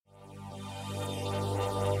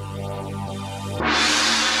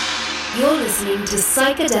listening to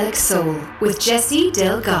Psychedelic Soul with Jesse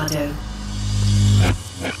Delgado.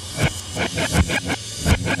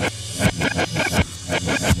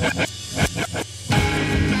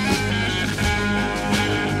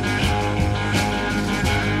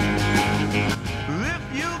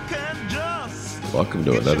 Welcome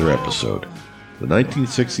to another episode. The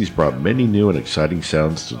 1960s brought many new and exciting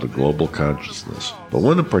sounds to the global consciousness, but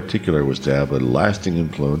one in particular was to have a lasting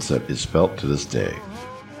influence that is felt to this day.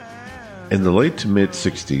 In the late to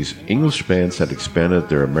mid-60s, English bands had expanded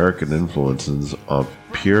their American influences on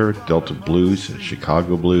pure Delta blues,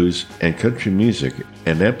 Chicago blues, and country music,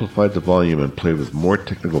 and amplified the volume and played with more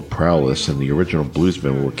technical prowess than the original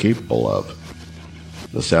bluesmen were capable of.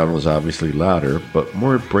 The sound was obviously louder, but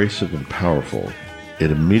more abrasive and powerful.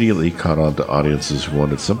 It immediately caught on to audiences who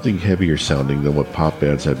wanted something heavier sounding than what pop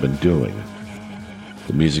bands had been doing.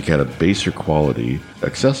 The music had a baser quality,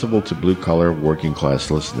 accessible to blue-collar, working-class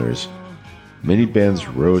listeners. Many bands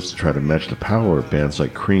rose to try to match the power of bands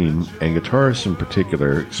like Cream, and guitarists in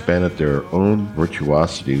particular expanded their own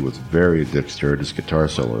virtuosity with very dexterous guitar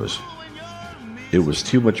solos. It was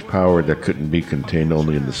too much power that couldn't be contained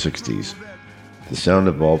only in the 60s. The sound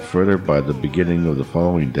evolved further by the beginning of the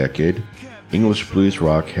following decade. English blues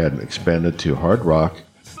rock had expanded to hard rock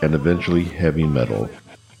and eventually heavy metal.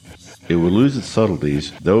 It would lose its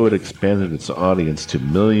subtleties, though it expanded its audience to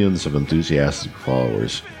millions of enthusiastic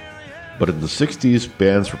followers. But in the 60s,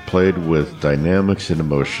 bands were played with dynamics and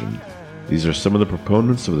emotion. These are some of the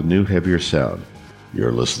proponents of the new heavier sound.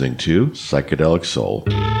 You're listening to Psychedelic Soul.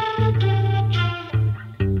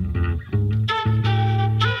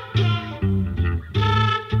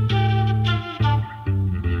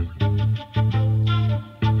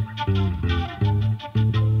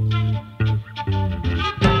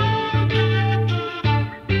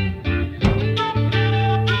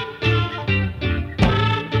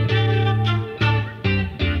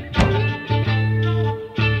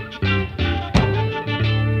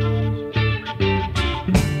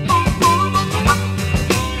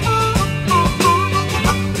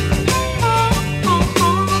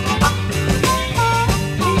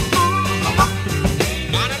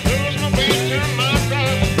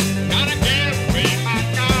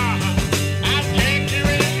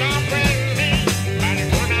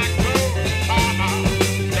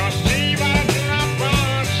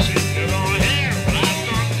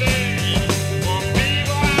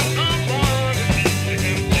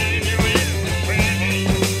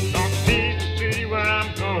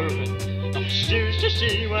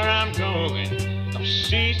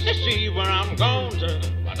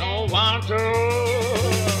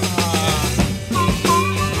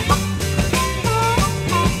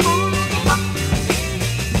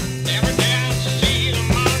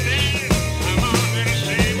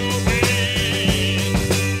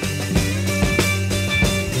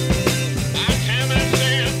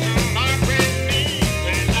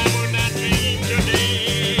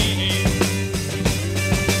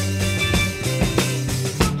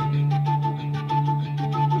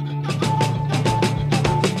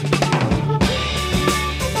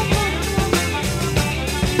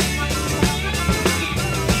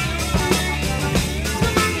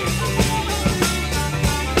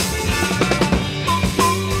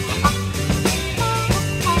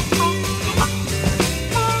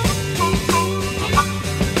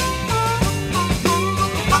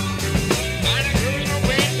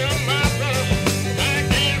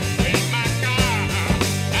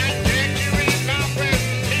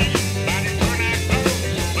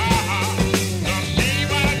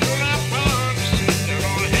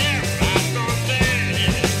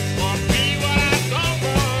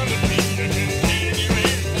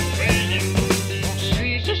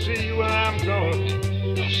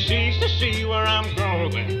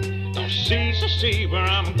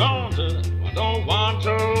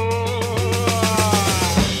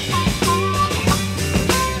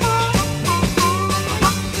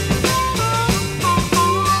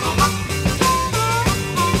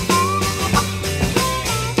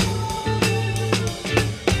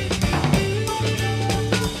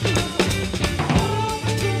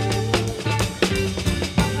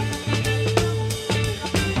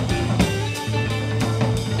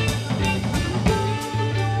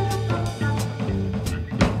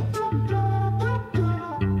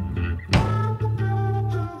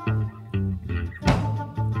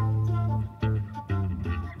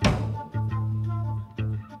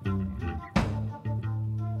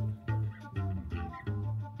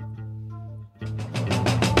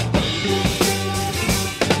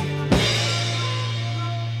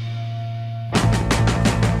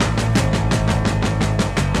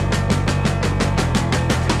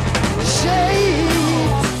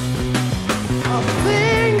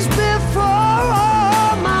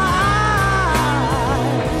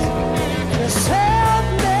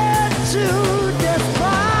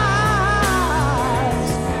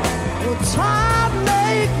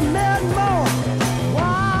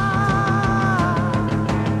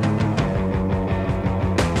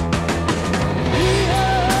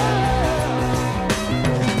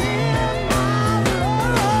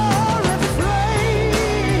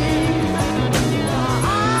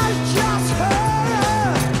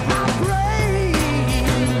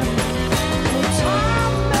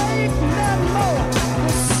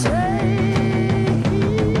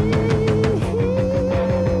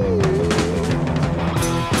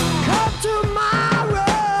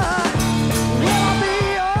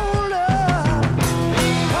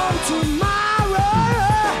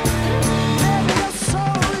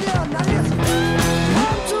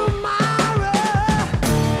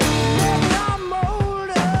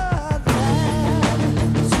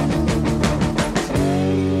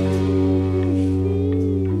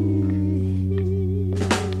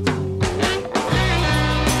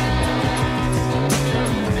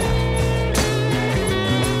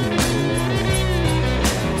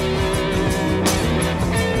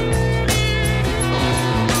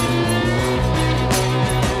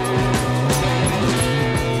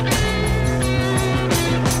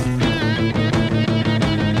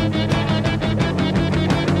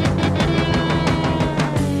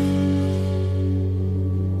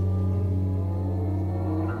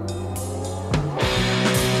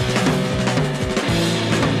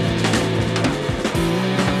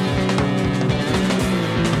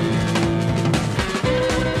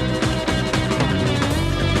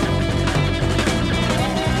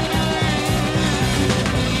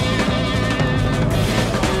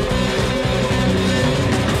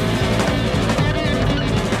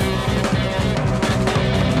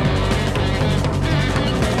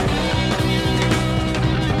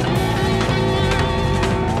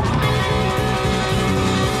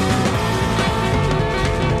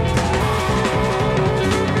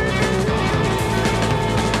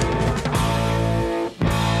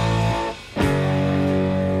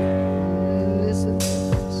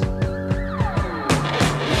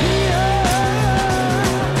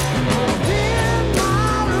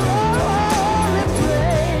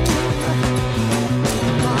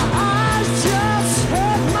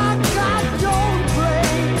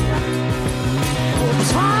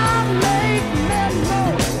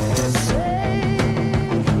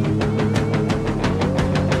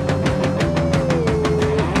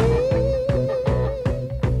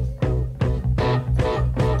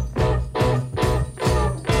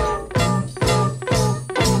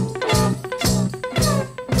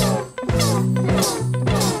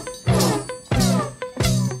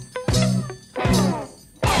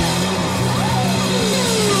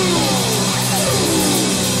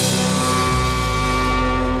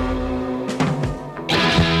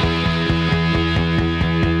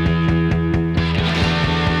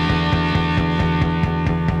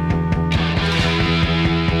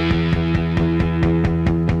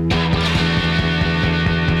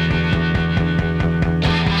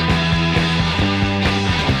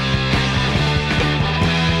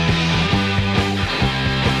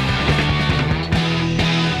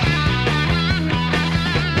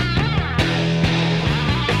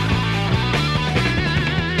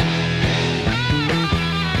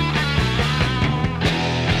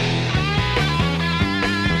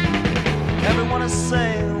 one is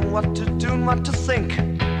saying what to do and what to think.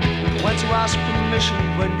 When to ask permission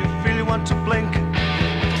when you feel you want to blink.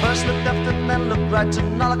 First look left and then look right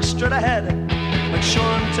and now look straight ahead. Make sure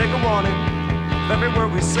and take a warning of every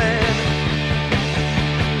word we said.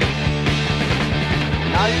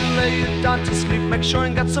 Now you lay you down to sleep, make sure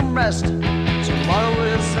and get some rest. Tomorrow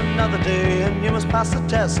is another day and you must pass the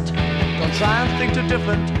test. Don't try and think too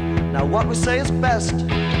different, now what we say is best.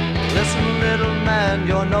 Listen, little man,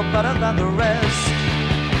 you're no better than the rest.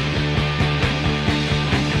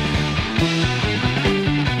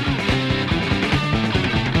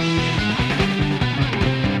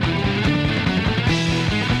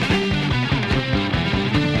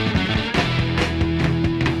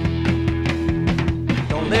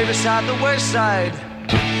 Don't lay beside the wayside,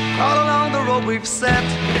 crawl along the road we've set.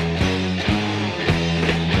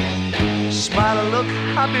 Smile and look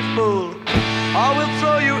happy, fool, or we'll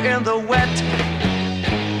throw you in the wet.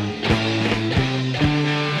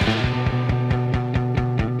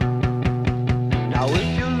 Now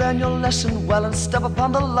if you learn your lesson well and step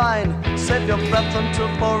upon the line, save your breath until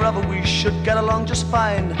forever, we should get along just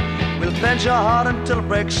fine. We'll bend your heart until it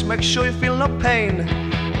breaks, make sure you feel no pain.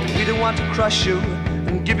 We don't want to crush you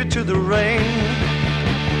and give you to the rain.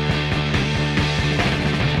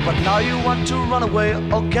 But now you want to run away,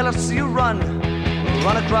 okay, let's see you run.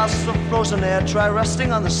 Run across the frozen air, try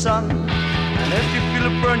resting on the sun. And if you feel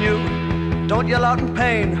it burn you, don't yell out in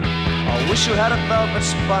pain. I wish you had a velvet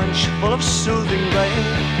sponge full of soothing rain.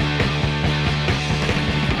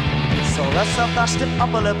 So let's have that stiff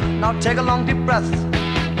upper lip, now take a long deep breath.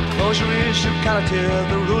 Close your ears, you cannot hear,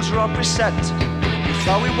 the rules are all preset. We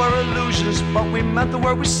thought we were illusions, but we meant the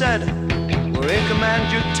word we said. We're in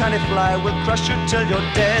command, you tiny fly, we'll crush you till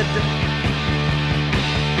you're dead.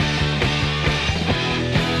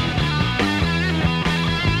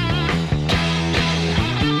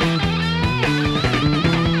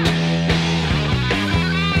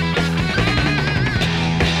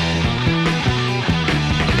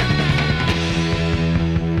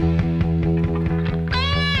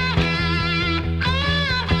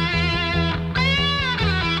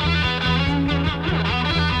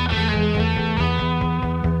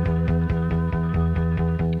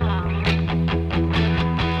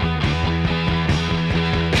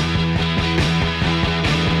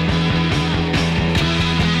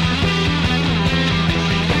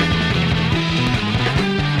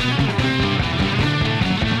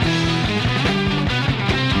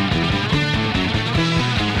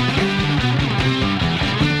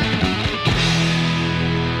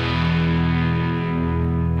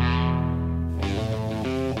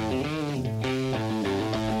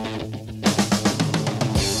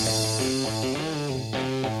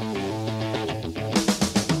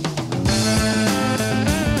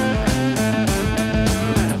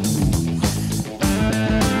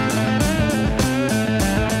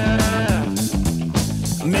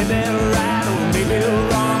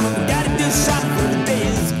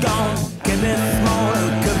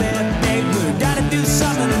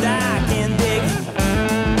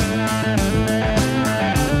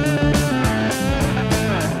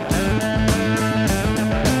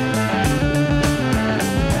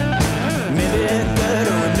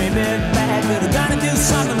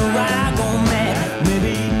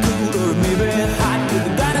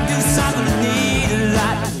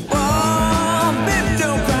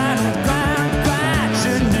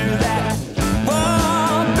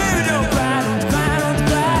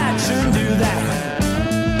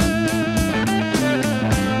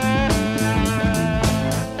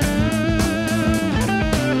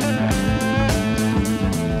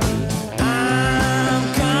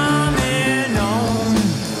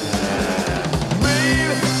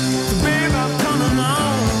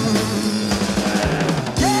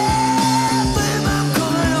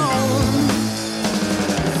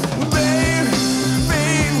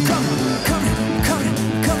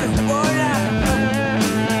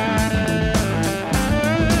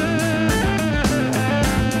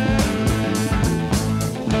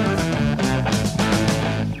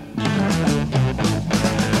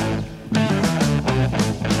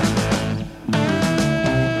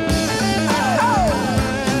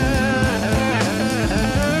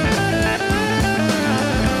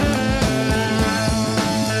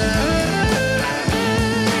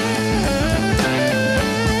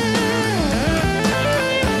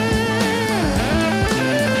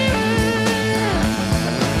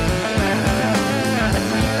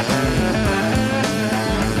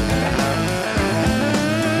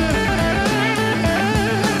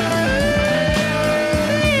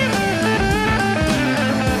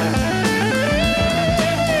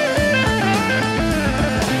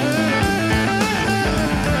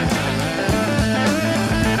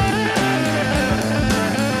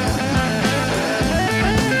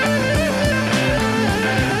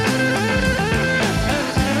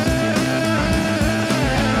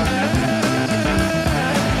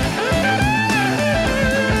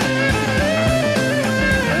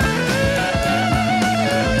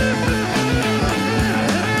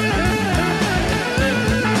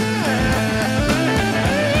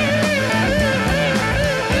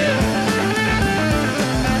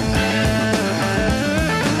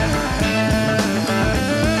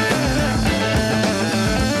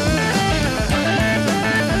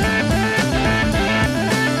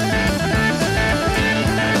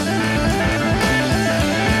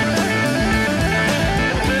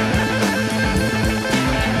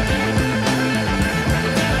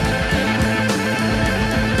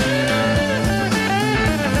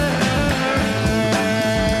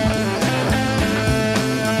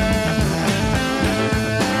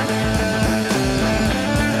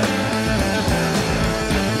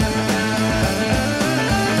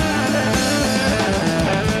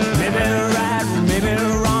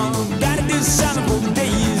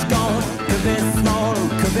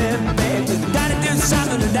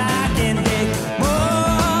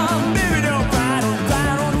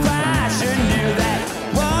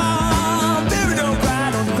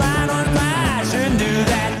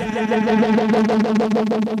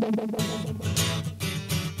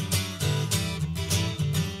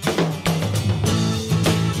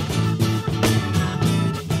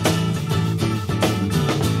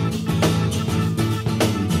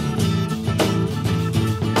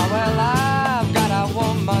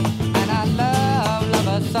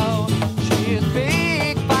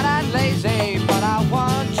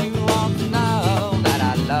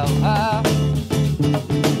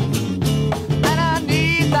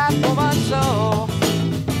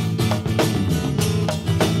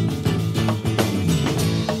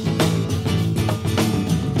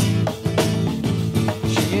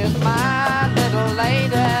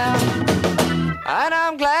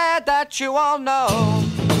 You all know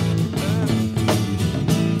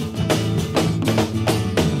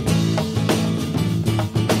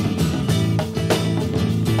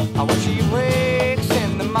when she wakes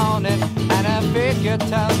in the morning and her figure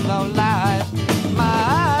tells no lies.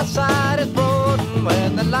 My eyesight is broadened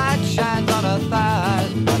when the light shines on her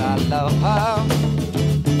thighs, but I love her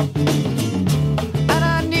and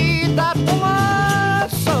I need that woman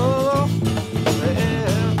so.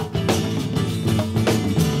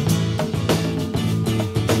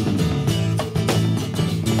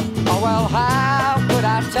 Well, how could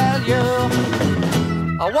I tell you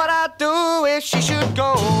what I'd do if she should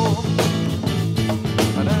go?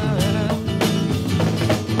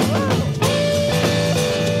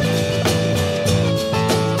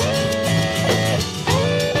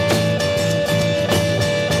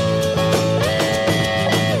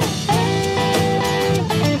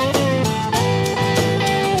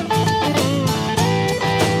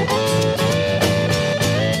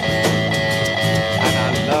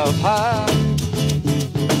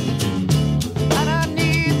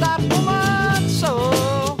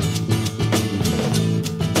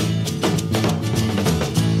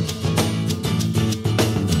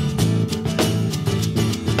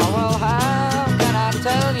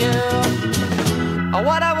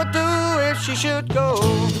 What I would do if she should go.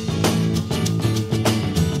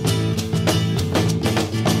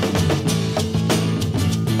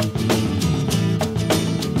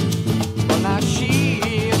 Well, now she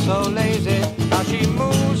is so lazy, how she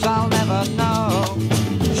moves I'll never know.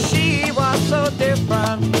 She was so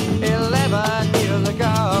different 11 years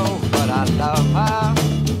ago, but I love her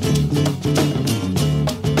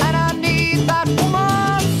and I need that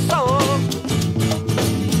woman so.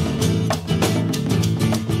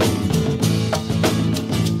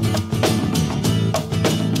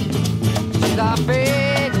 A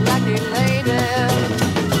big lucky lady,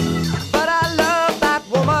 but I love that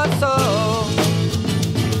woman so.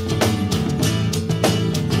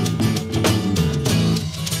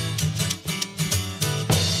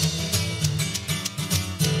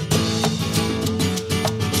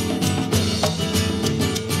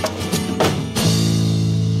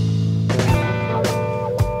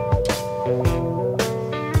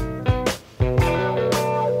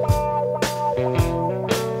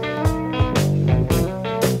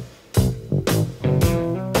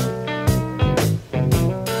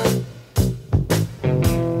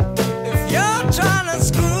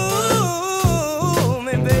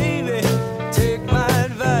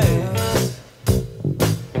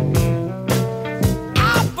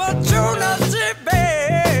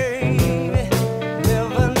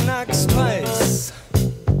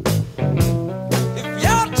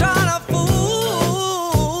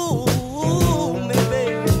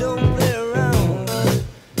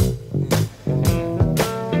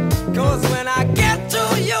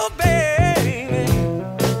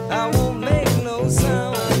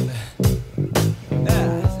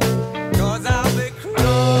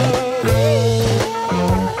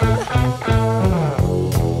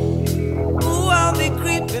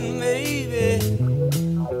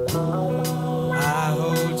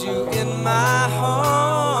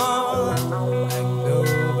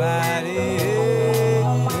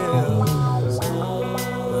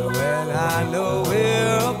 I know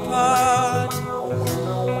we're apart.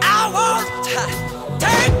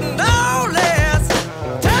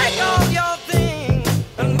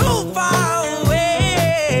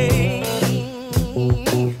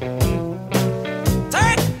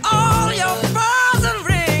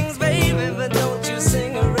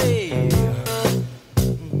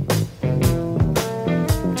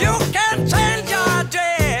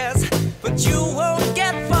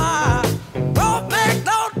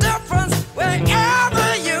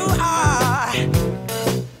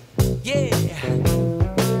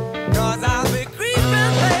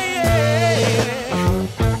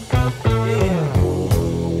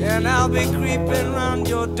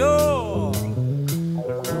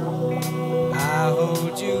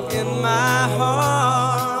 you in my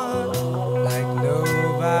heart like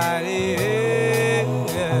nobody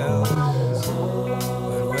else.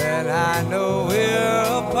 But when I know we're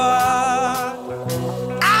apart,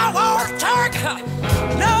 I won't take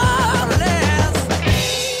no less.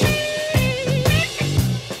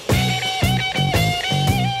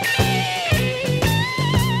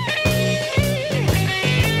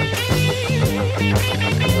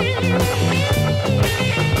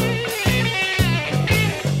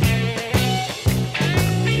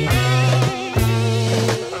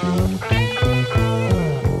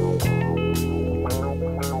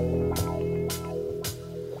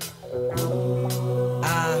 I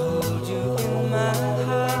hold you in my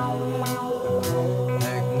heart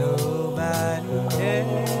like nobody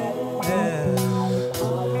else.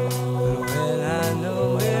 But when I know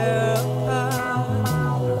we're apart,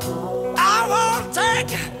 I won't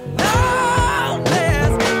take no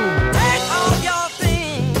less. Take all your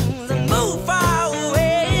things and move far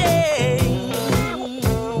away.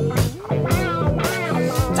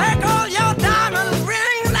 Take all your diamond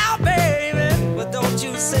rings now, baby, but don't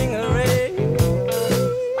you sing a ring.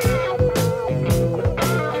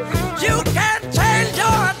 You can't change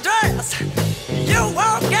your address. You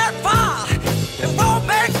won't get far. It won't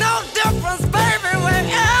make no difference, baby,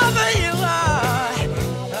 wherever you are.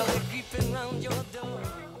 I'll be creeping round your door.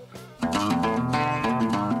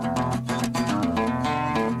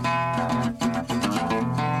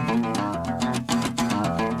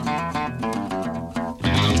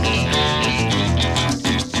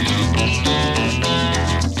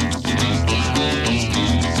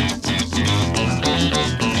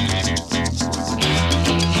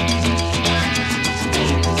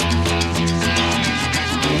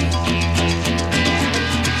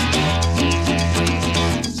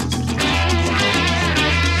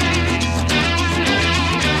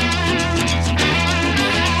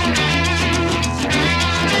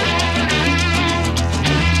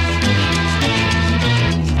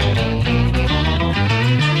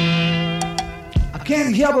 I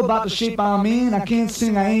can't help about the shape I'm in. I can't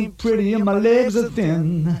sing, I ain't pretty, and my legs are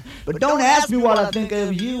thin. But don't ask me what I think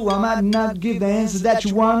of you. I might not give the answers that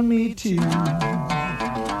you want me to.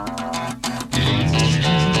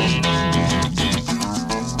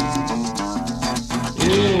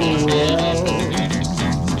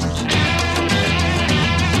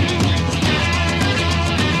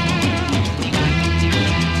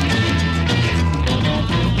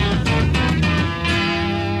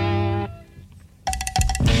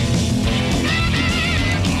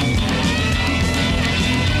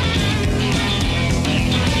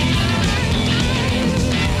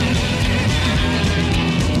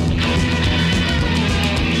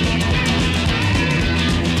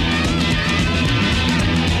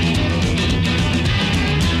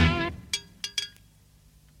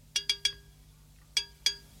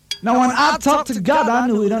 Now when I talked to God, I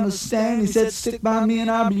knew he'd understand. He said, stick by me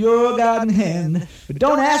and I'll be your guiding hand. But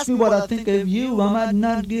don't ask me what I think of you. I might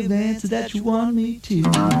not give the answer that you want me to.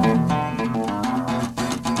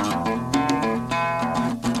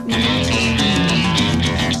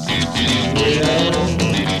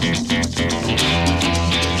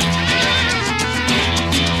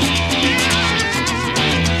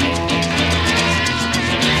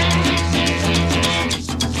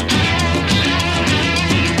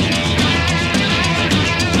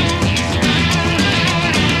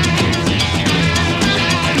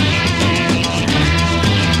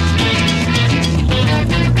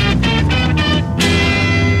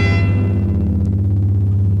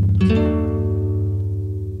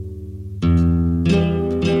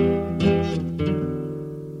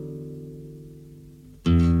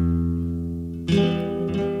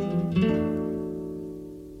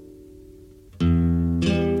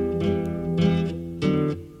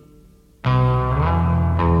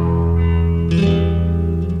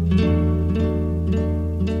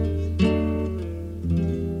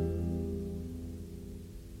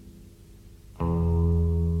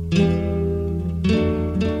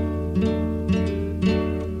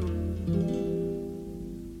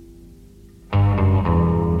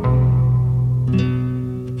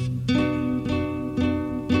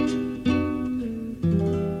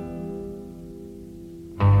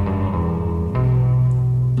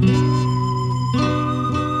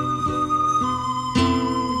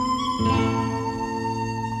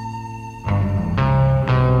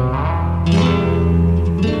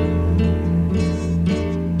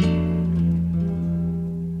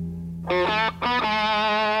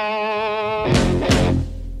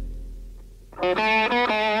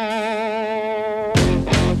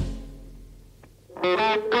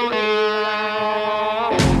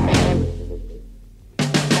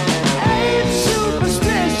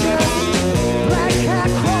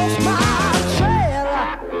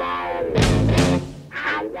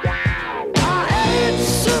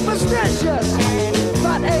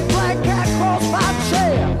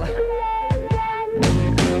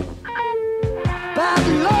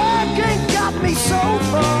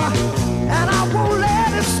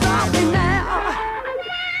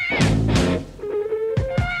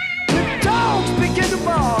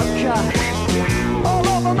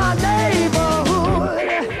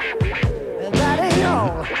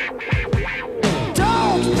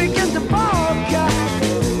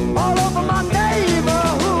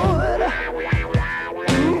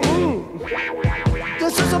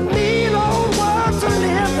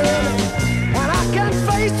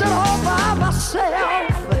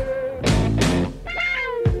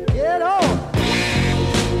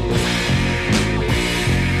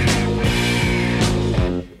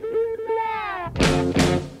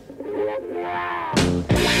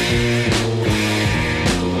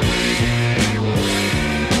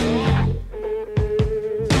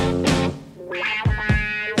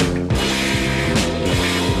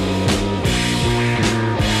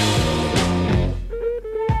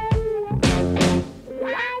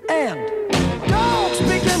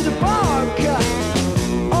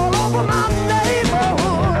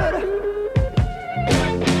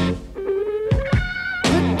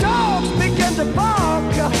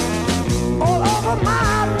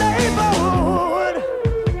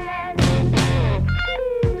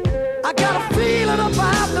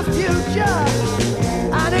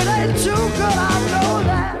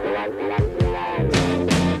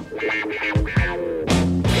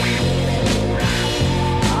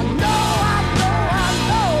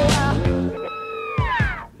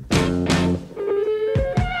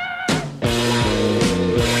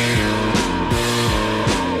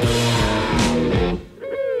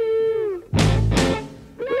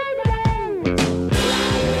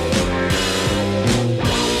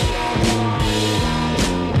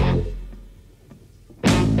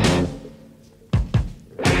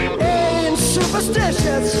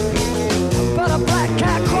 superstitious, but a black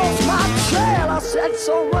cat crossed my trail. I said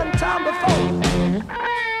so one time before.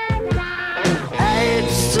 Ain't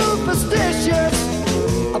superstitious,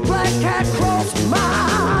 a black cat crossed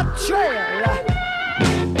my trail.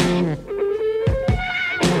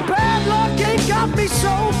 Bad luck ain't got me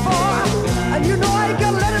so far, and you know I ain't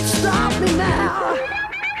gonna let it stop me now.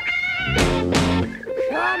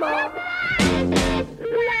 Come on.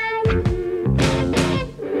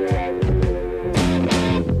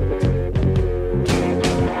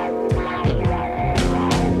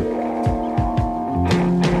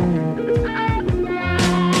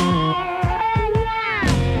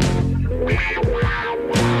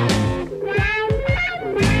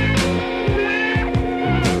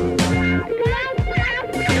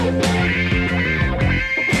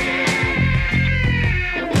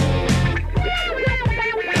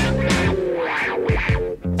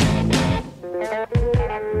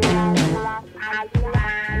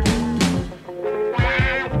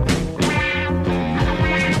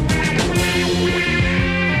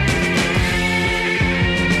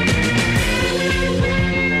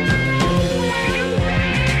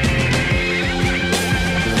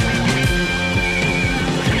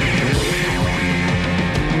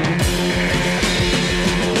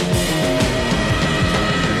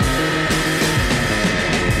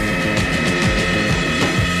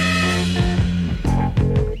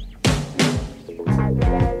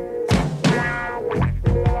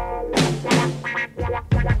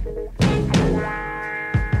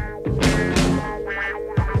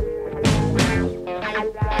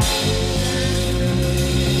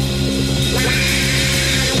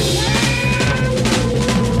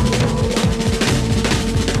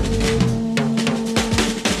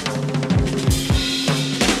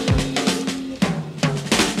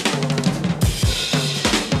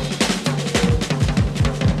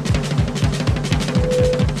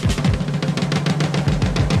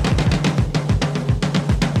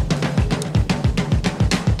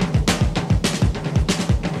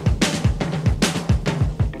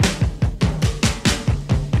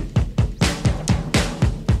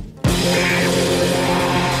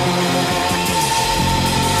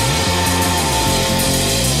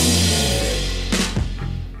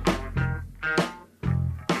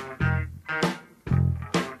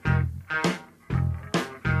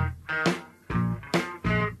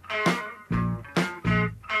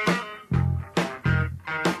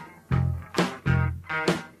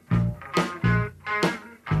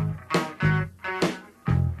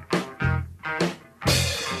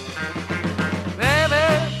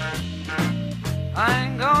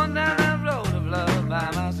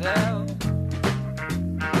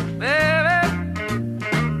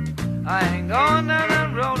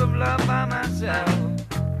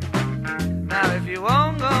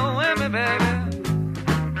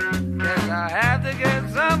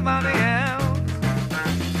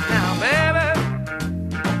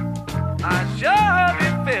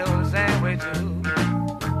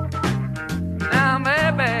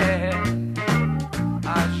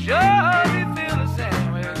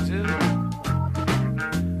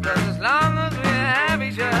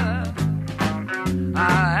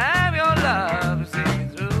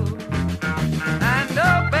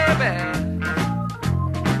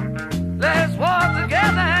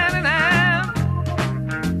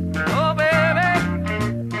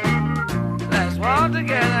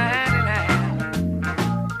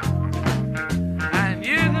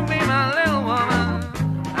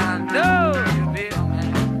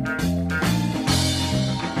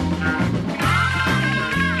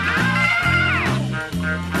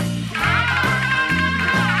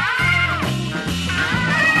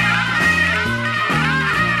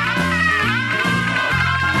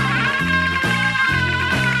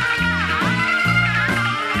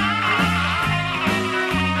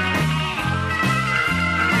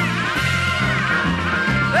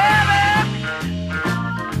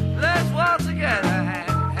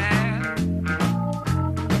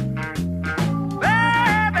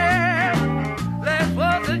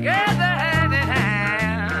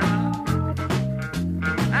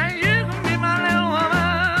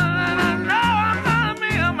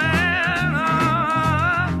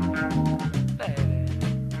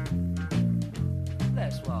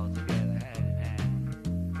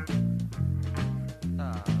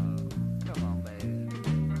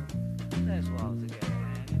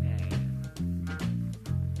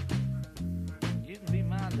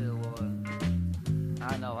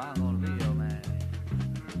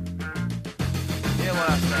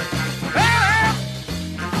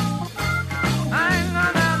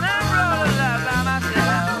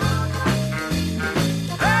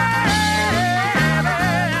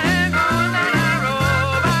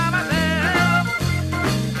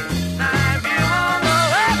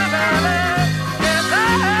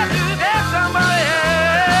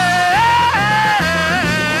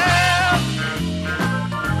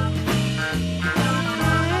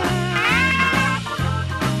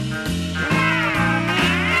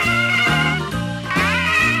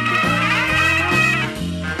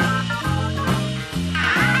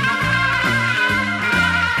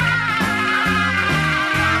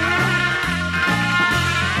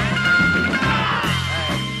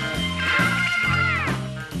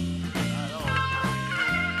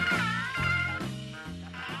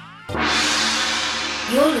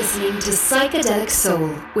 to Psychedelic Soul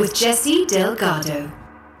with Jesse Delgado.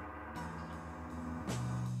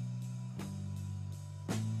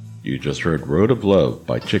 You just heard Road of Love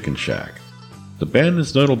by Chicken Shack. The band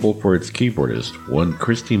is notable for its keyboardist, one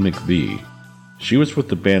Christy McVie. She was with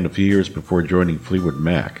the band a few years before joining Fleetwood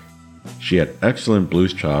Mac. She had excellent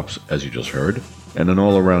blues chops, as you just heard, and an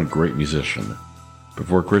all-around great musician.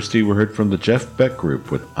 Before Christy, we heard from the Jeff Beck Group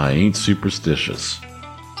with I Ain't Superstitious.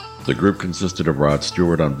 The group consisted of Rod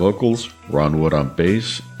Stewart on vocals, Ron Wood on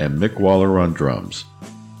bass, and Mick Waller on drums.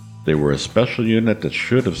 They were a special unit that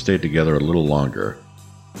should have stayed together a little longer.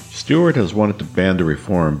 Stewart has wanted the band to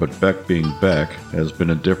reform, but Beck being Beck has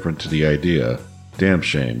been indifferent to the idea. Damn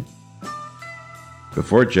shame.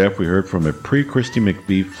 Before Jeff, we heard from a pre-Christy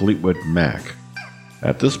McVie Fleetwood Mac.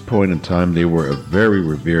 At this point in time, they were a very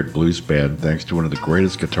revered blues band thanks to one of the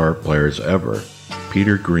greatest guitar players ever,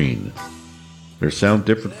 Peter Green. Their sound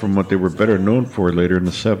differed from what they were better known for later in the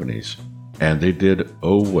 70s, and they did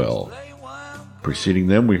oh well. Preceding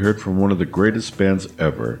them, we heard from one of the greatest bands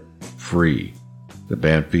ever, Free. The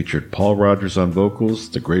band featured Paul Rodgers on vocals,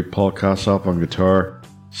 the great Paul Kossoff on guitar,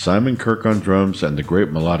 Simon Kirke on drums, and the great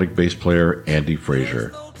melodic bass player Andy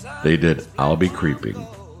Fraser. They did I'll Be Creeping.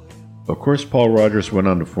 Of course, Paul Rodgers went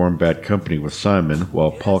on to form Bad Company with Simon, while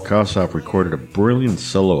Paul Kossoff recorded a brilliant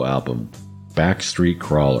solo album, Backstreet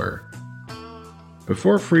Crawler.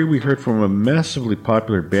 Before Free, we heard from a massively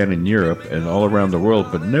popular band in Europe and all around the world,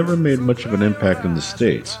 but never made much of an impact in the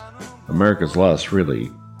States. America's Lost, really.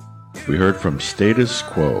 We heard from Status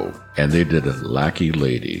Quo, and they did Lackey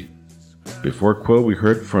Lady. Before Quo, we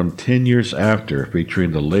heard from 10 Years After,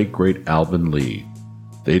 featuring the late great Alvin Lee.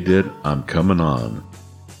 They did I'm Comin' On.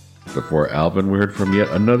 Before Alvin, we heard from yet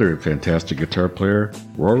another fantastic guitar player,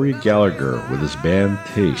 Rory Gallagher, with his band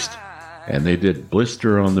Taste, and they did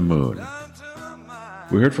Blister on the Moon.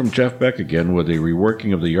 We heard from Jeff Beck again with a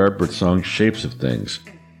reworking of the Yardbirds song Shapes of Things.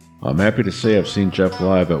 I'm happy to say I've seen Jeff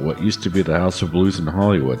live at what used to be the House of Blues in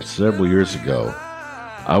Hollywood several years ago.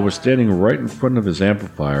 I was standing right in front of his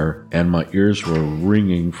amplifier, and my ears were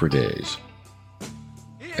ringing for days.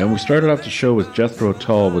 And we started off the show with Jethro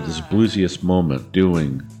Tull with his bluesiest moment,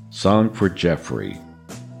 doing Song for Jeffrey.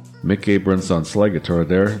 Mick Abrams on slide guitar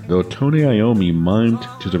there, though Tony Iommi mimed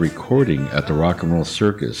to the recording at the Rock and Roll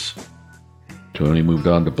Circus. Tony moved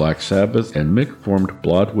on to Black Sabbath, and Mick formed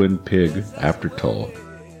Bloodwind Pig after Tull.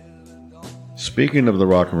 Speaking of the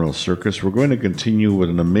Rock and Roll Circus, we're going to continue with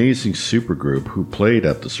an amazing supergroup who played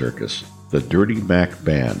at the circus, the Dirty Mac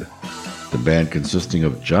Band. The band consisting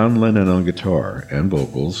of John Lennon on guitar and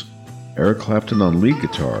vocals, Eric Clapton on lead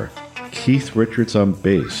guitar, Keith Richards on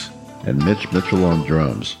bass, and Mitch Mitchell on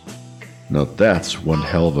drums. Now that's one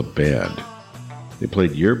hell of a band. They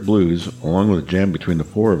played Year Blues along with a jam between the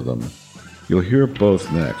four of them. You'll hear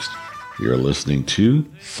both next. You're listening to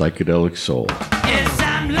Psychedelic Soul. Yes,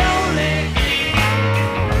 I'm lonely.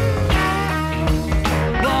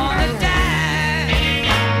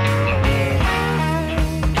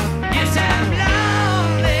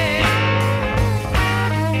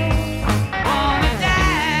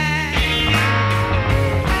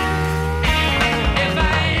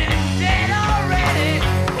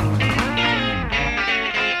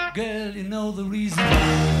 The reason why.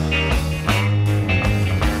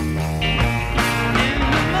 In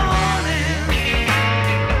the morning,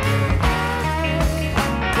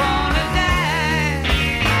 wanna die.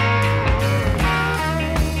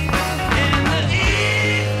 In the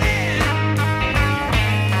evening,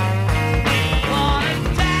 wanna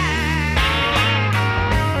die.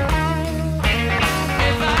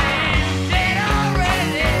 If I ain't dead already,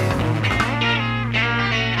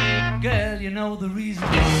 girl, you know the reason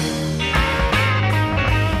why.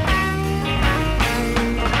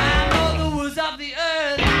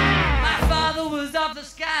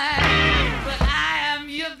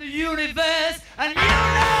 Universe, and you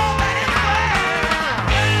know that it's worth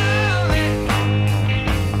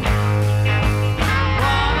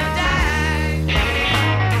wanna die.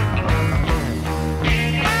 If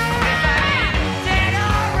I ain't dead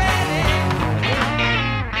already,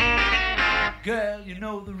 girl, you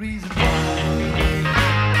know the reason why.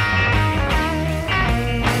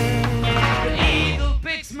 The eagle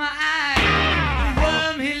picks my eye, the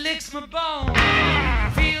worm he licks my bone.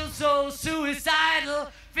 Feel so suicidal.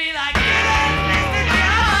 Feel like getting lonely.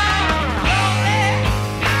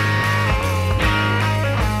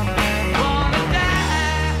 Wanna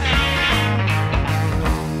die.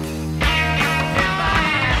 If I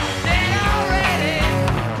ain't dead already,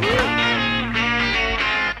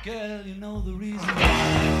 girl, you know the reason why.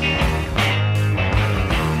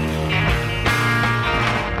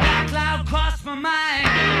 That cloud crossed my mind,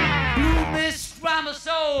 blue mist round my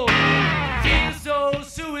soul.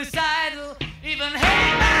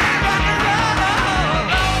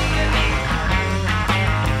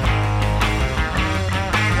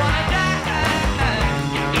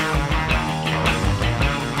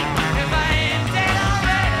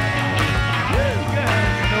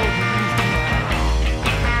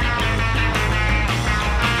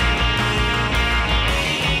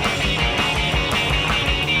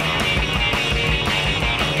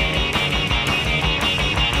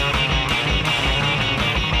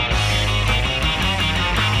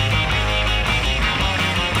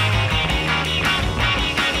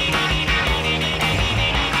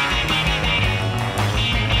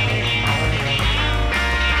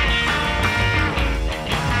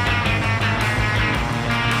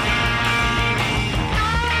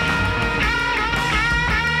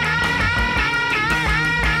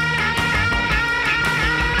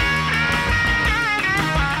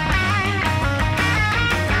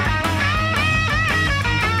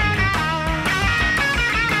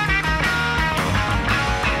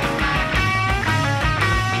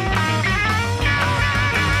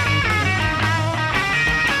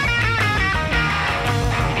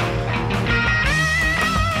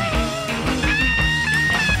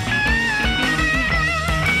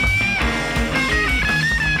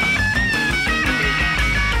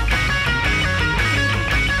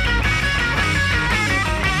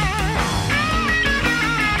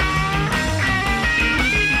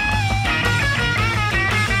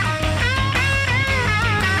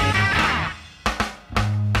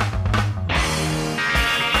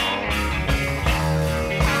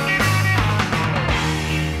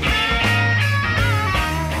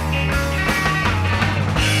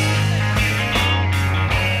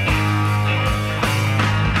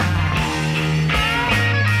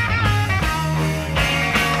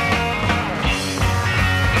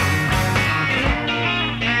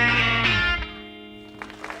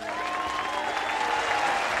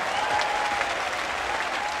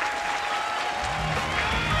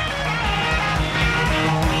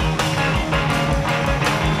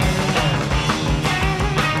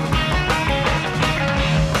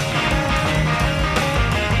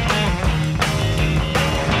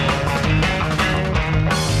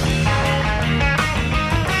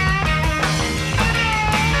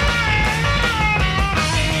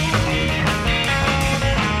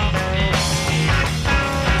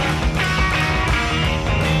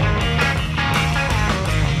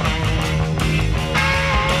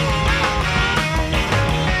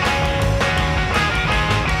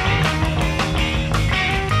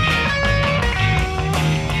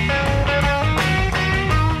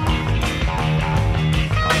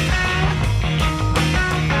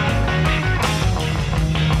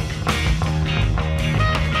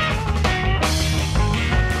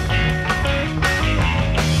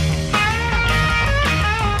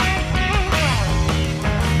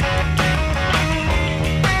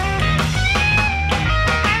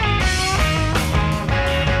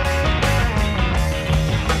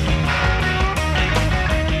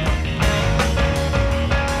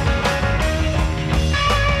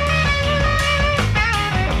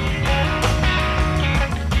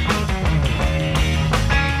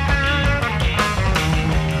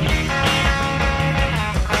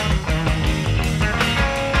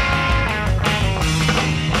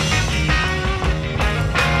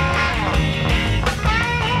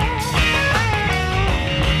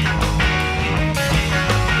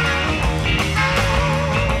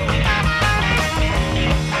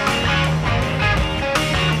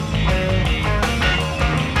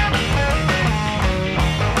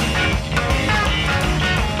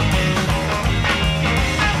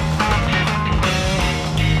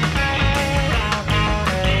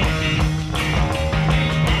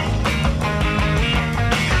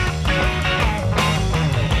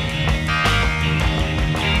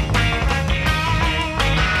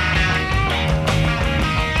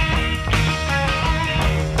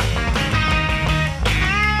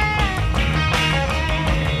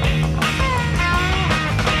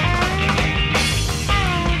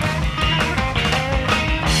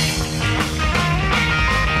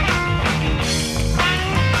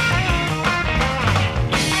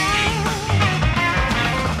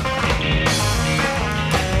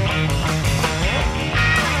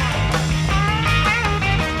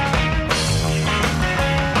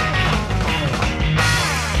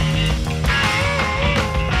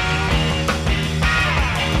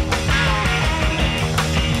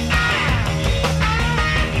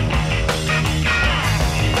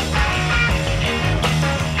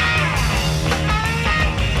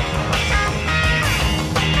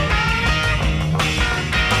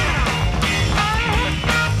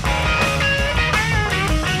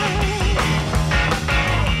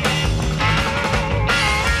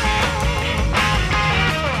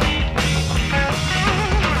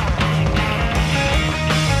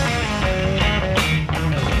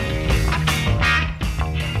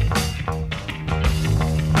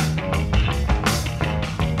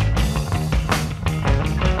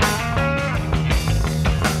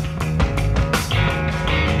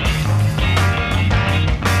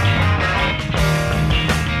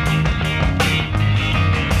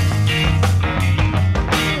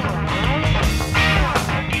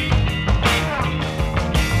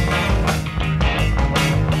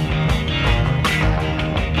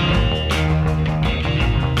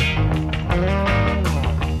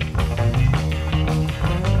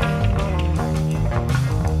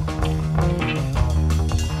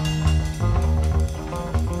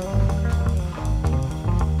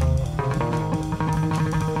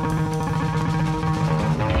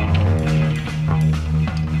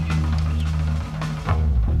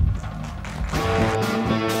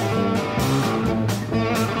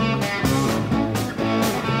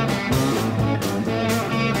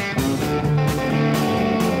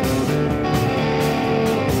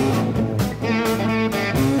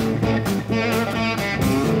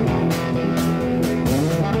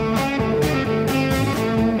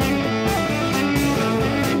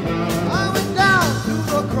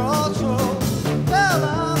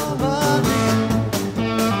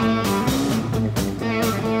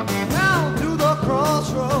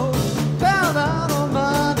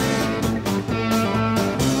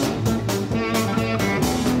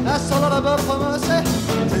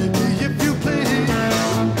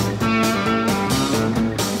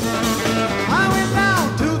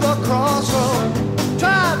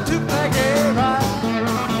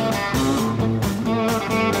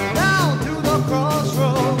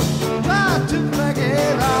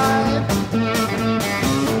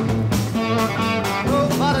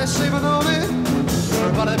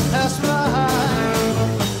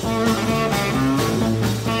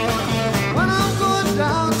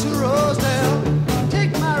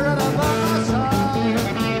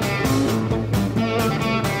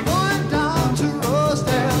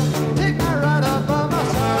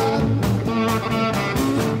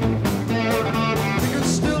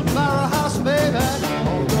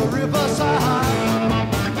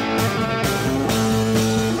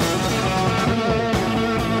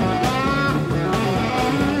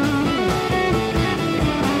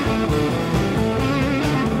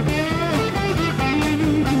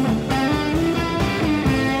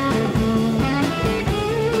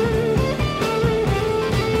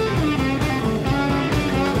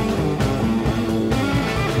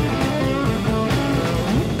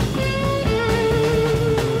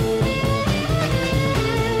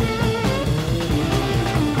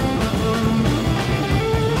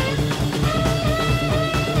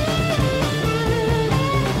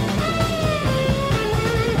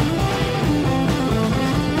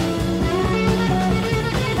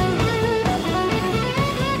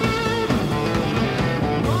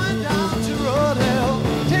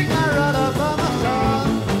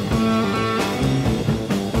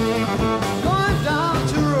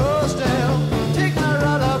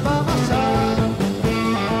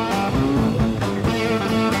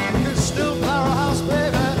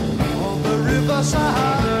 other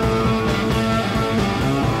side.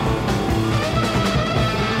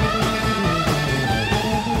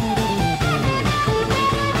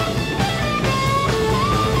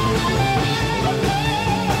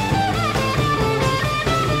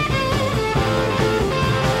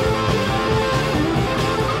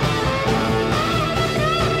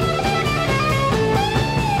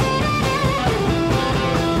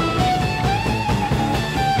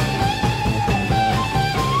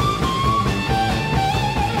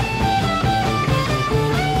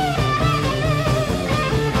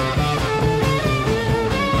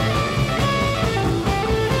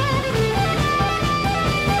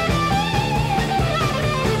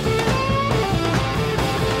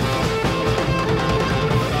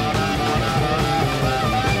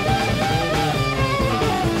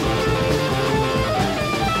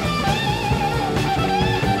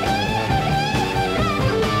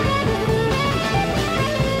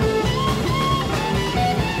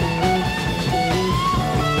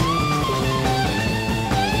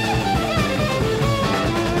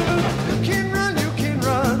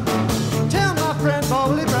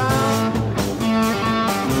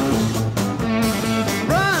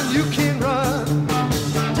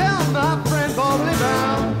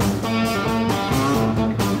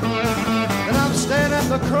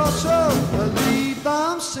 Crossroads, believe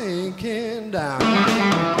I'm sinking down.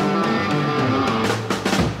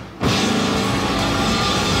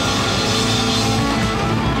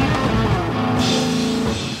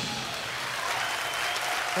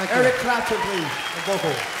 Eric Clapton, please, the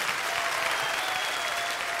vocal.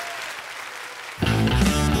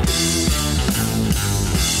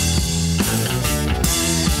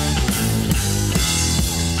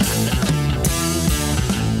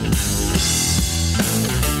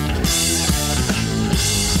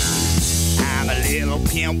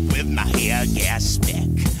 Pimp with my hair gas stick,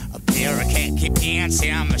 a pair of khaki pants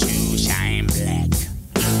and my shoes shine black.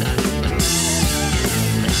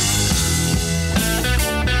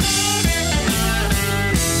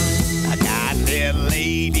 I got a little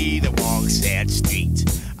lady that walks that street,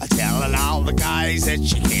 telling all the guys that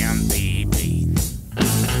she can't be beat.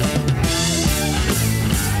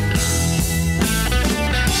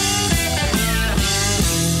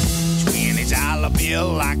 $20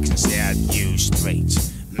 bill, I can set you straight.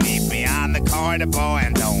 Meet me on the corner, boy,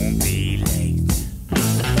 and don't be late.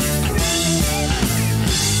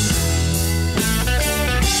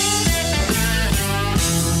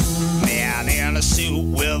 Man in a suit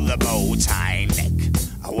with a bow tie neck,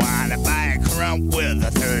 I wanna buy a crump with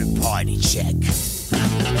a third-party check.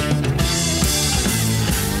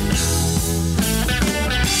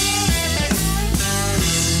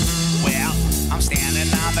 Well, I'm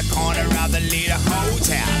standing on the corner of the Lido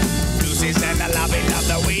Hotel. Lucy's in the lobby, love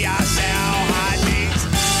the way I sell hot beans.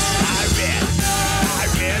 I rent, I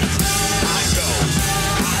go,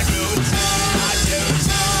 I root, I doot,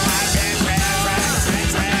 I rent.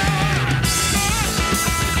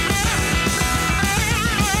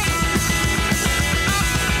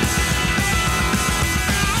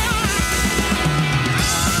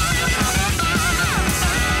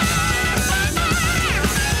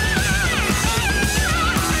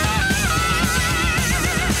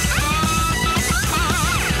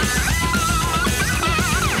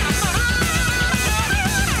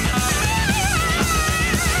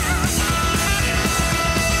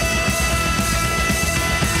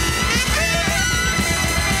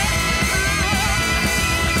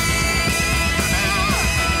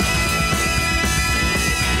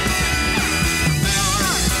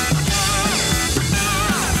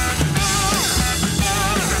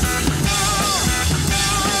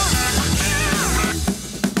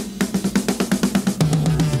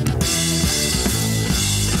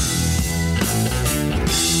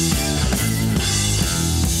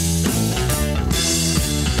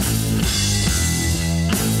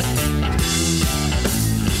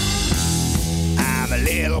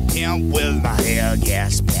 Pimp with my hair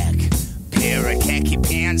gas back, pair of khaki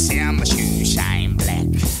pants and my shoes shine black.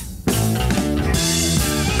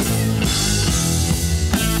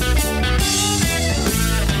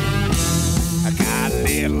 I got a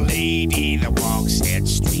little lady that walks that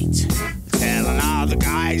street, telling all the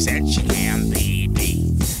guys that she can't be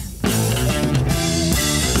beat.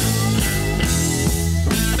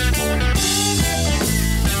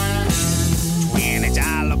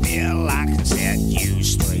 $20 bill, I can set you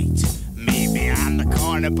straight. Meet me on the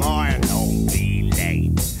corner, boy, and don't be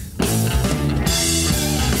late.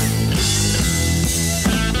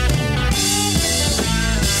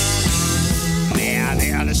 Man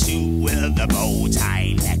in a suit with a bow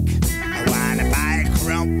tie neck, I wanna buy a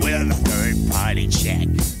crump with a third-party check.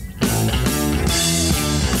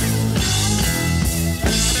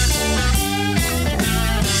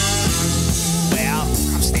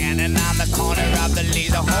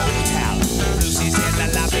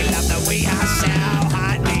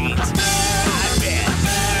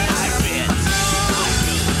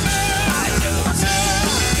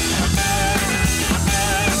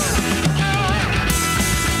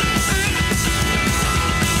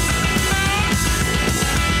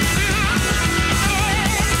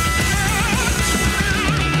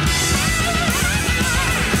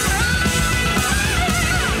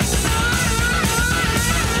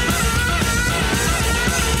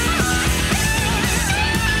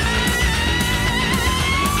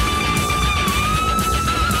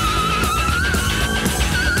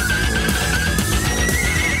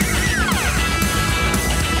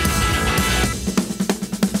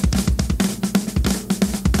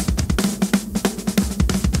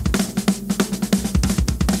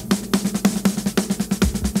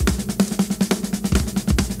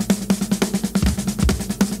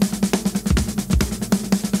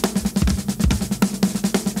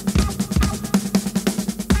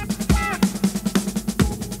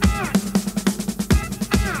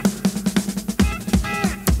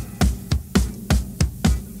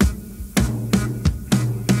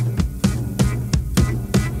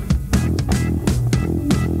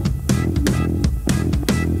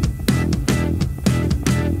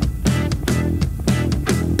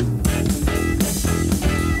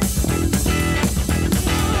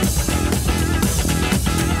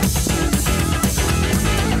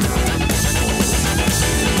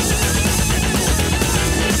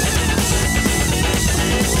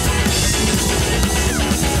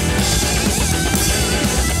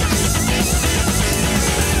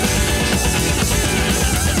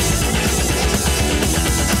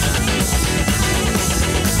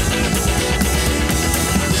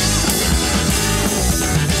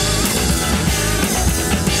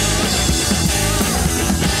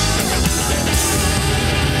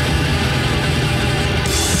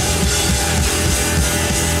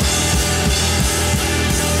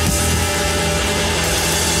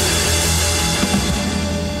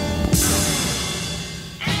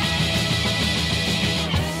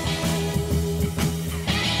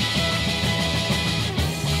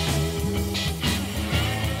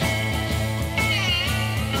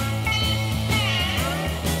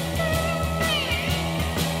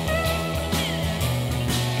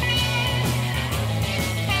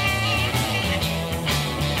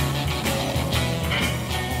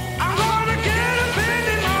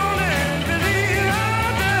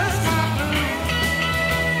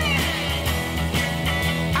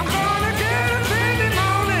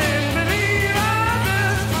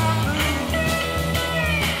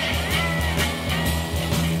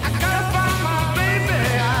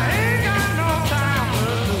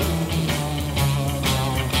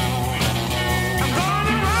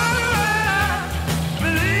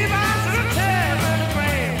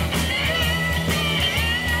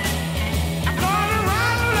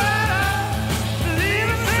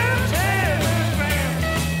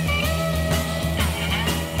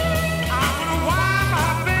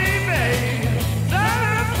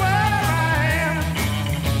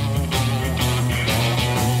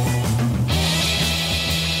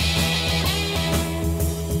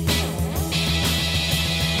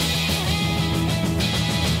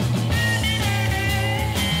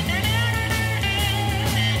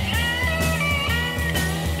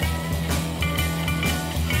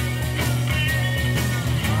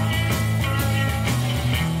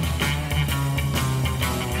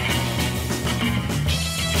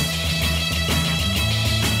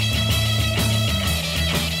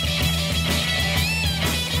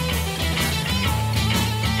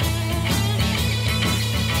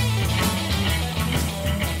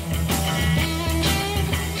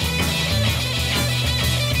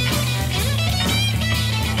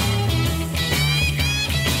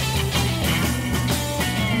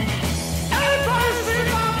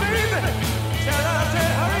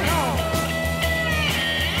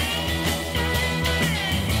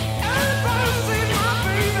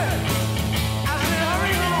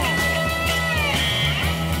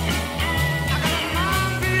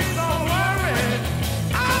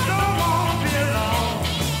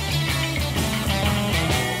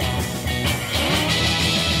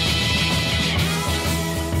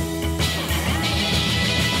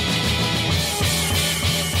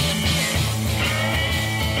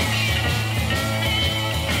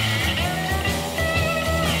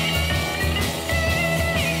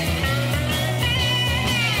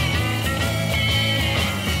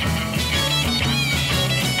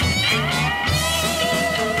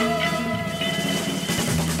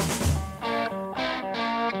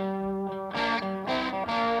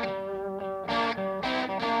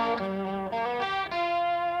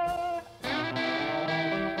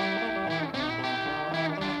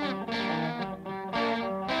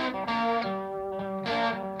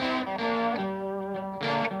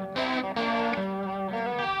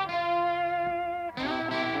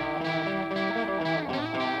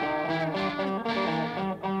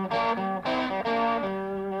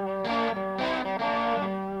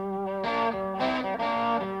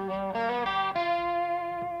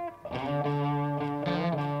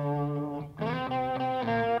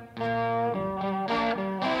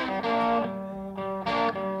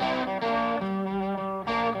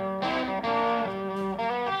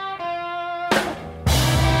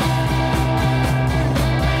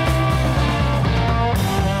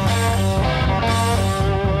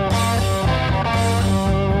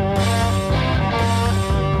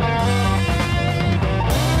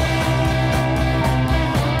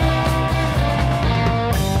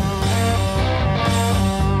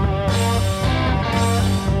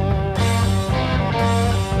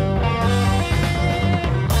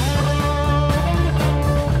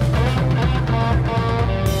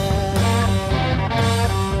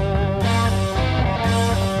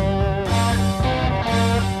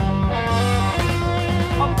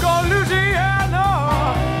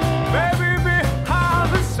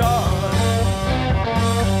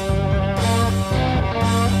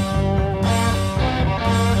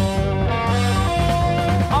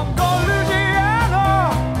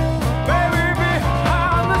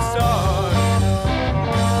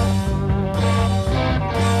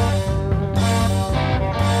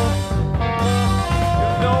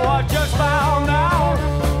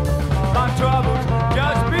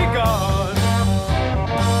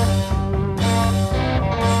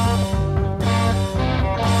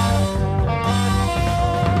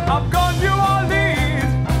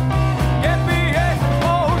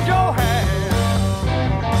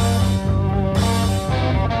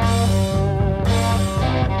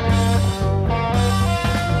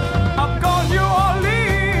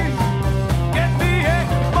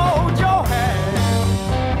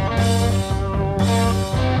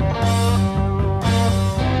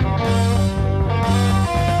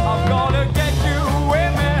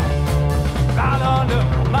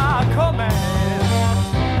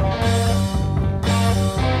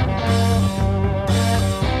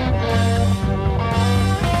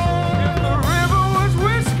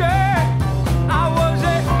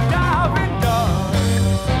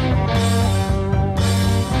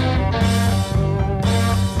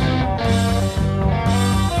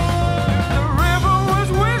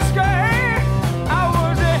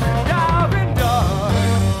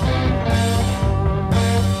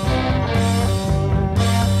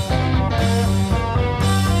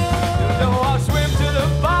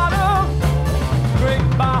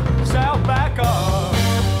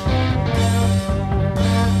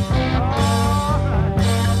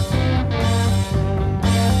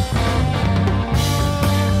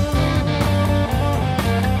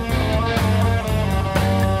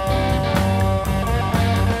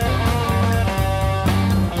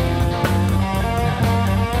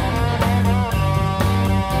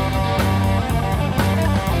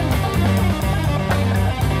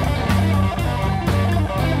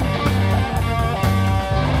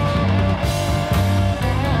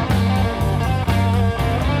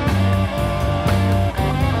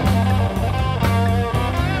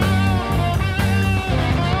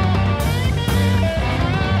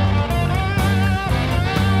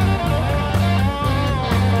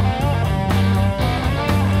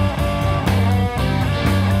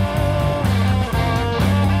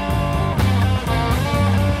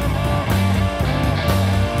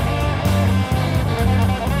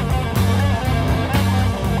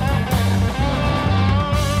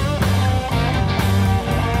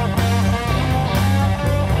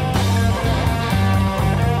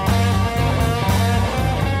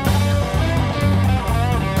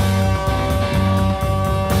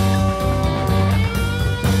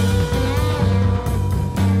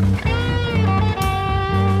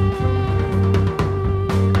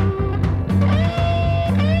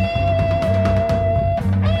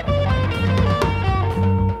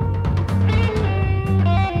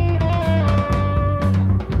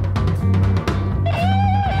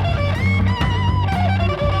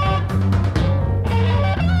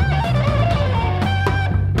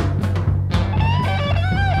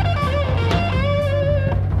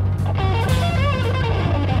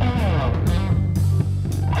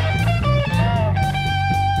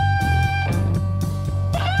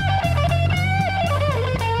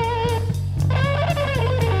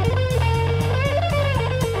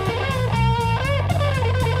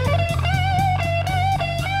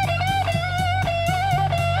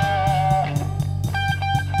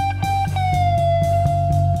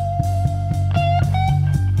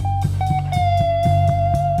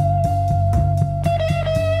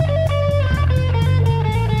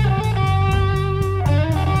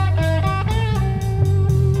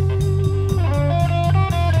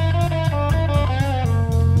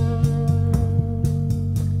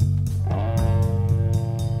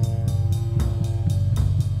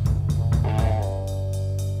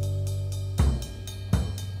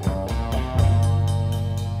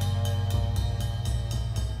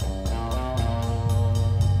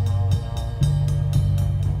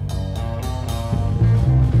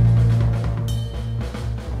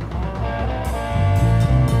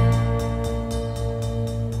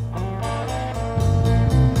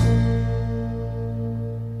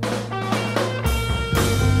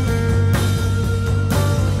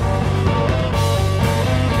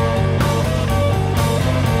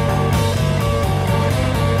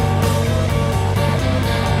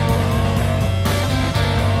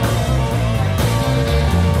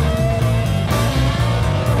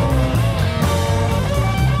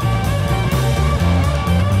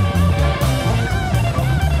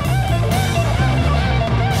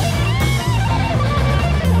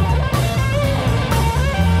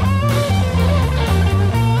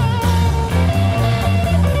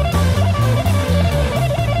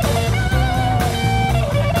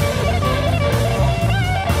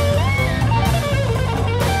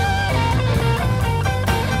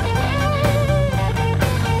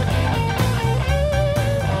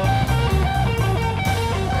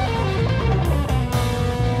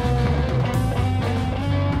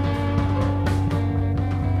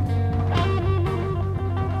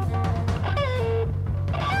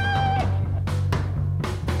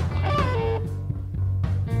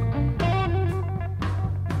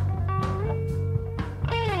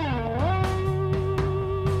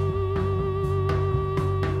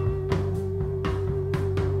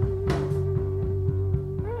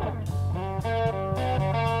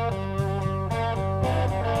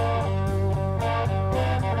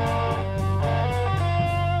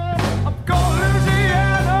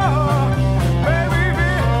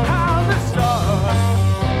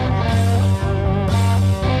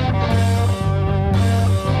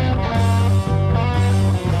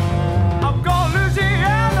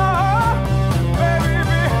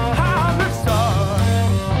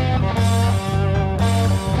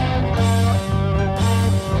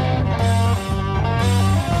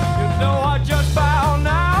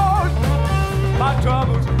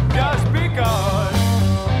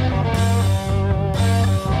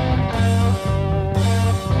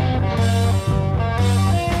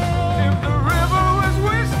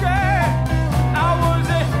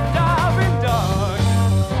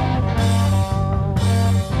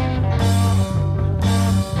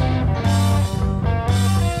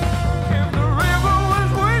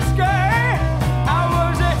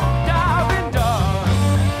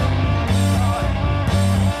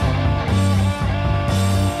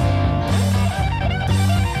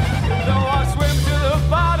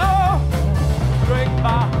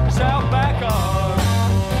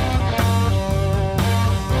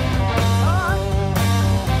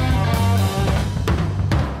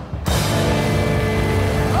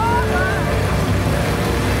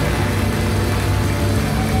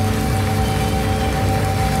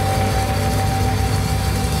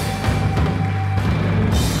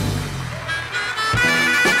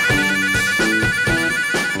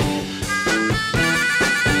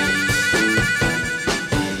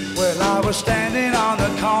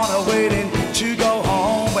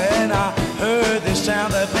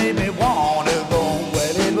 that made me want to go.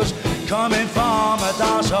 Well, it was coming from a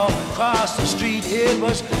dance hall across the street. It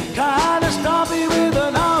was kind of stompy with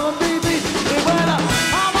an R&B beat. It went a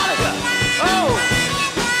harmonica. Oh!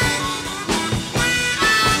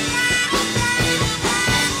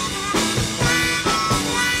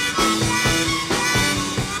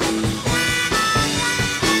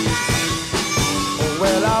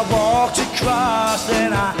 Well, I walked across,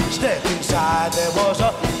 then I stepped inside. There was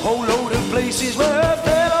a whole load of places where a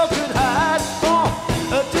fellow could hide from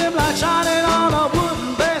a dim light shining on a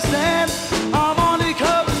wooden bandstand.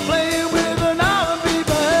 Harmonica was playing with an R&B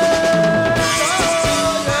band.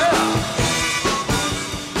 Oh, yeah.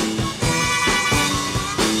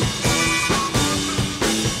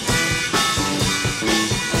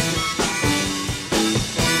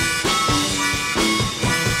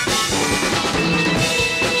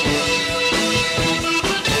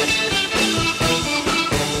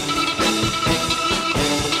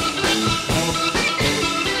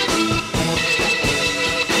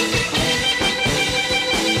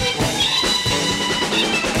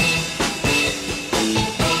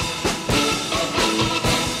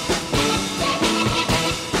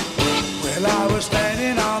 Well, I was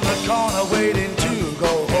standing on the corner waiting to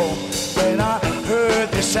go home when I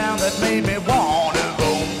heard the sound that made me want to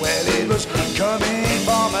go. Well, it was coming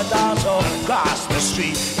from a dance hall across the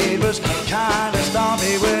street. It was kind of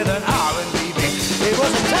stormy with an R&B beat. It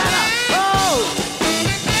was a tenor. Oh!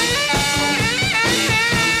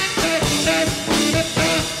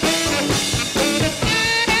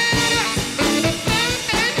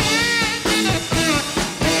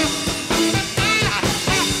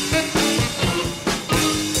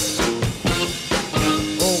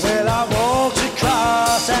 Oh, well, I walked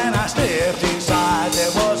across and I stepped inside.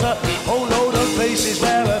 There was a whole load of places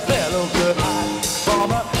where a fellow could hide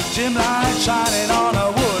from a dim light shining on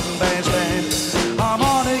a wooden bandstand.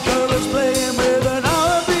 Harmonica was playing with an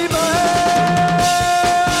R&B band.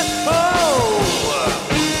 Oh!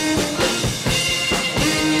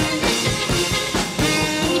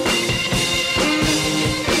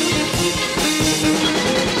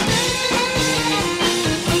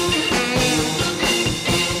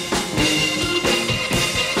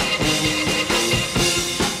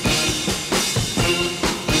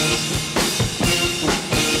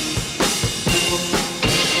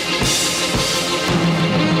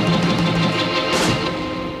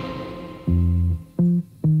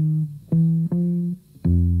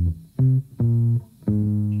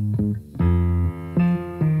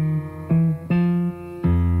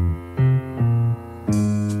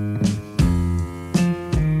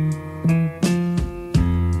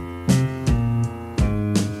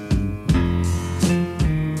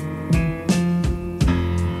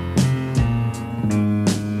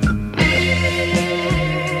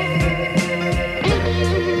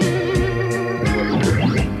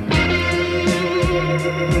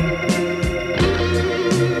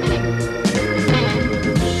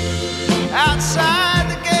 Outside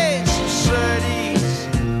the gates of Surtees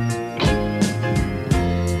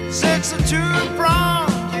sits a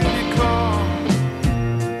two-pronged unicorn.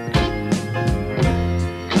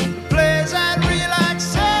 The place at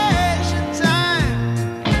relaxation time,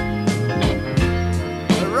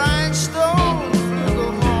 the rhinestone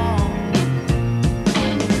flugelhorn,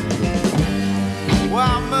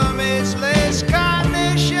 while mermaids lace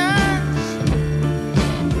carnations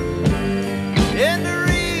in the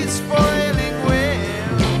reeds for ailing whales.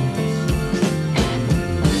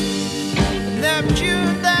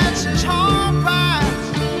 Neptune dances hornpipes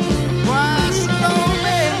while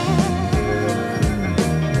Salome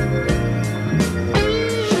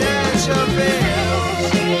sheds her veils.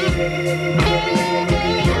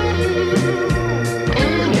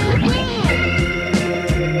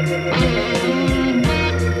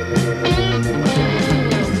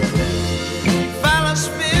 Phallus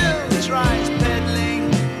Mills rides peddling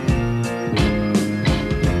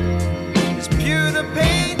his pewter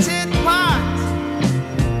painted pot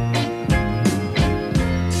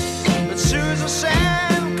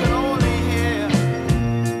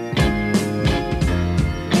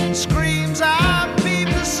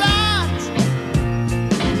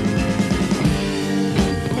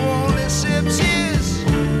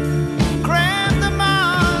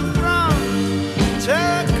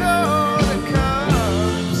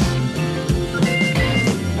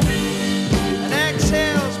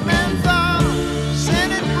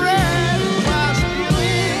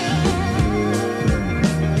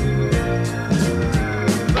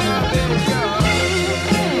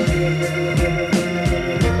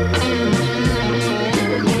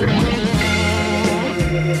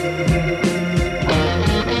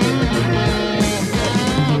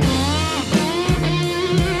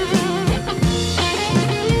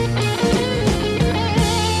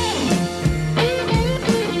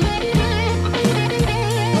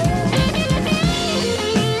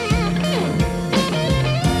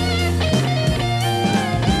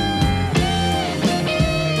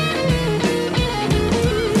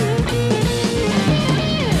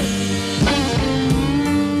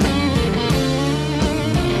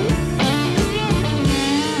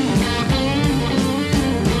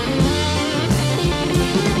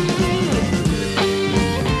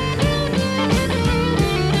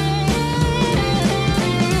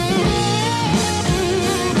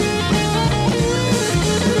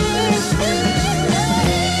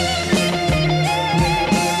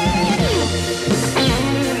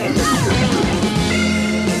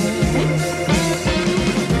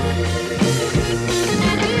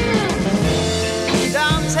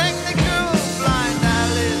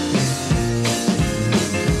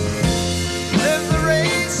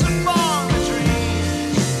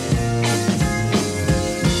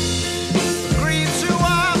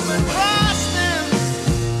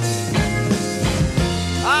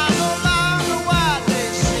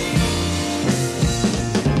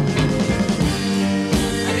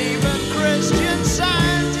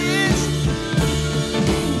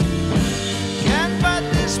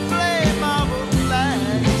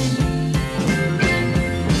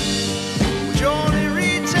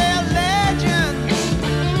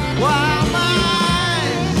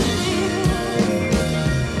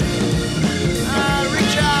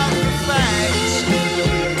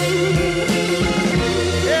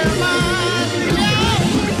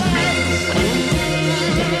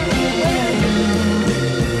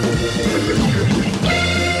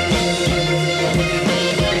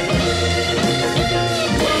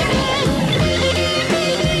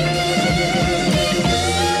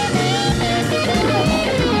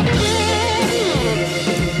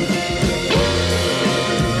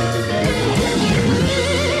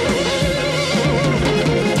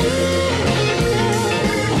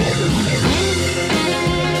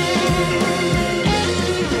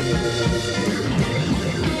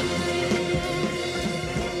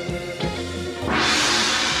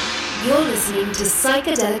listening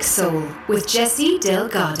to Psychedelic Soul with Jesse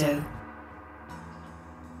Delgado.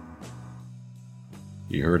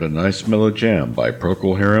 You heard a nice mellow jam by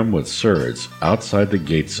Procol Harum with Surds, Outside the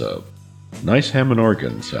Gates Of. Nice Hammond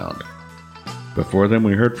organ sound. Before them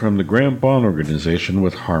we heard from the Graham Bond Organization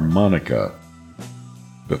with Harmonica.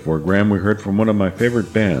 Before Graham we heard from one of my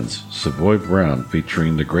favorite bands, Savoy Brown,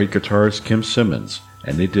 featuring the great guitarist Kim Simmons,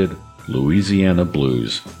 and they did Louisiana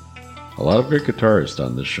Blues. A lot of great guitarists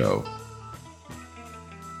on this show.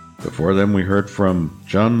 Before them we heard from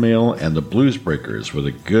John Mayall and the Blues Breakers with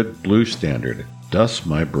a good blues standard, Dust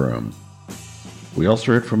My Broom. We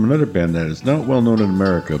also heard from another band that is not well known in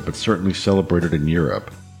America but certainly celebrated in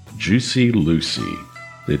Europe, Juicy Lucy.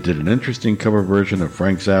 They did an interesting cover version of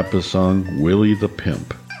Frank Zappa's song Willie the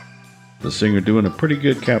Pimp, the singer doing a pretty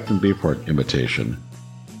good Captain Beefheart imitation.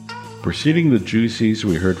 Preceding the Juicies,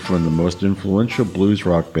 we heard from the most influential blues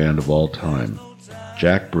rock band of all time,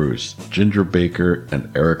 Jack Bruce, Ginger Baker,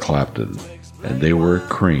 and Eric Clapton, and they were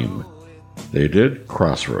Cream. They did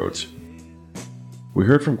Crossroads. We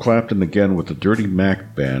heard from Clapton again with the Dirty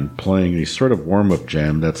Mac Band playing a sort of warm-up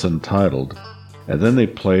jam that's untitled, and then they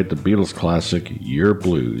played the Beatles classic Your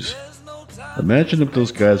Blues. Imagine if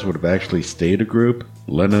those guys would have actually stayed a group,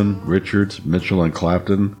 Lennon, Richards, Mitchell, and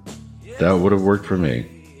Clapton. That would have worked for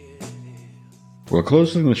me. We're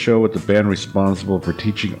closing the show with the band responsible for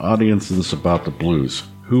teaching audiences about the blues.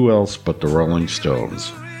 Who else but the Rolling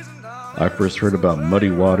Stones? I first heard about Muddy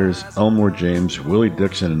Waters, Elmore James, Willie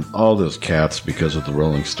Dixon, and all those cats because of the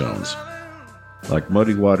Rolling Stones. Like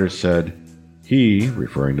Muddy Waters said, he,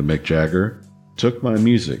 referring to Mick Jagger, took my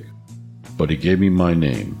music, but he gave me my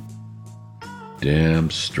name. Damn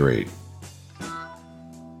straight.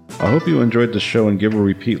 I hope you enjoyed the show and give a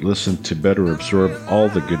repeat listen to better absorb all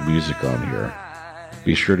the good music on here.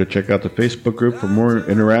 Be sure to check out the Facebook group for more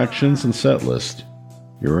interactions and set list.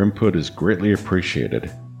 Your input is greatly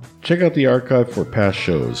appreciated. Check out the archive for past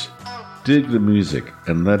shows. Dig the music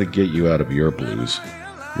and let it get you out of your blues.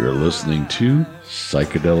 You're listening to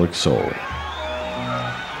Psychedelic Soul.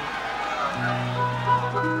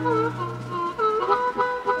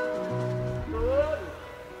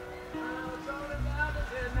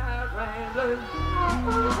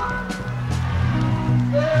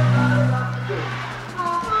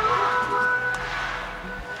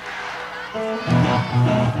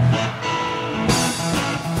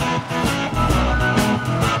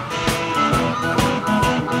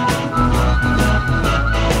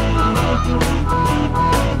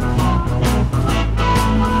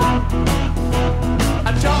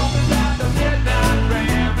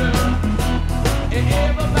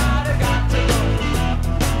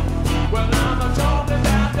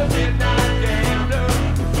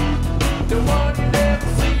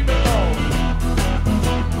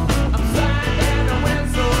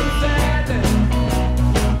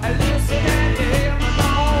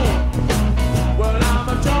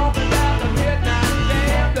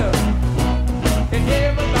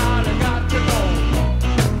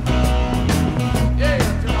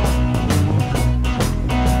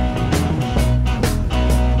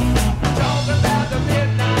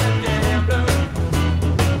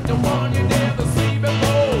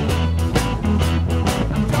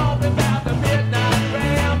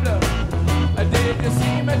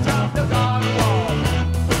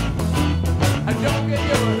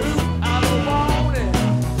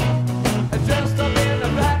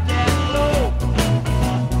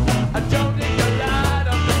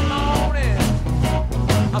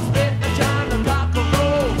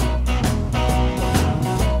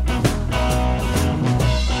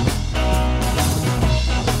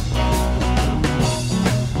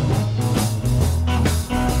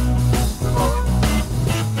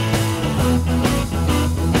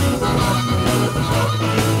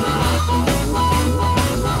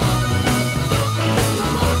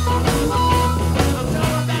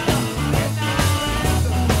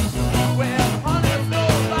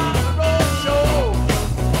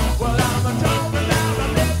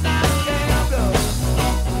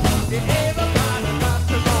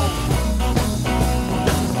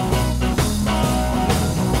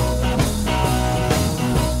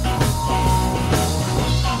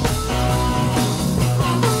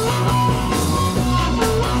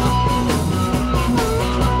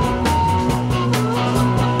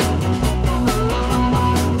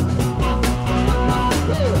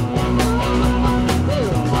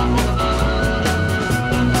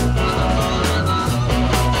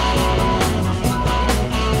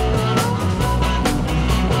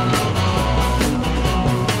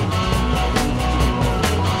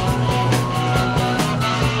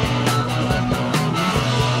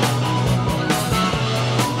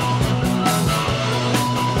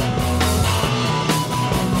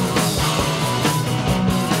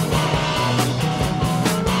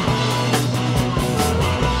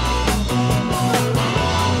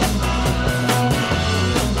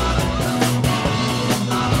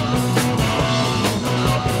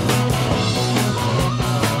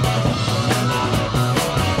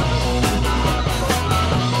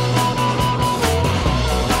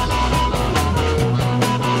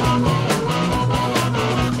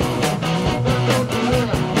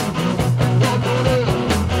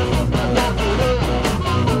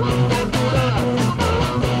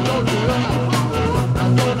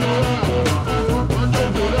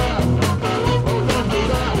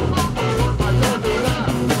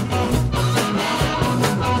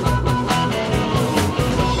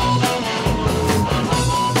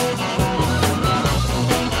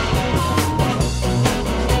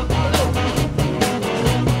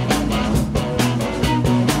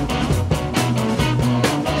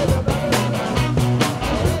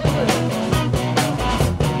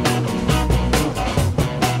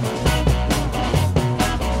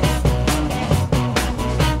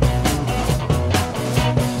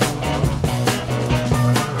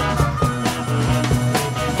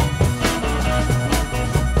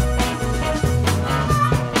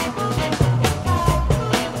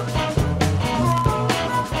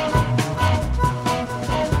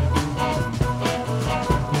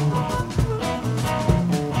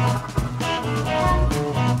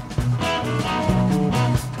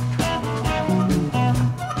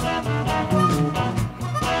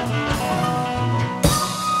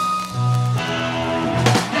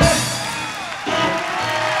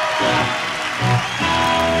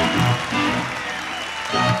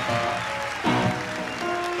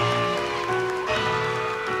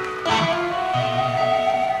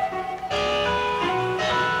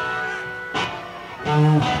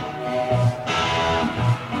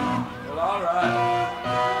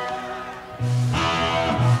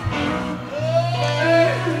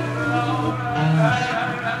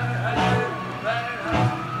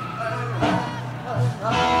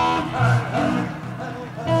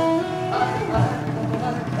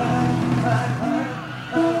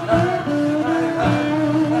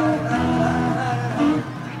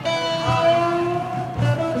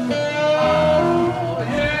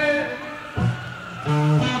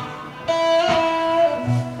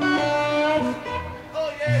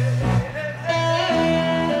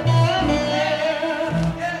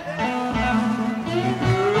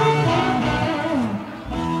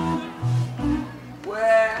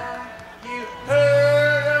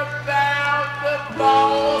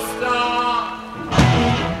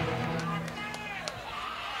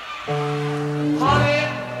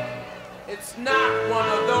 it's not one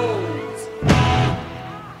of those.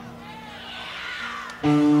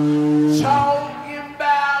 Talking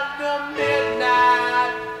about the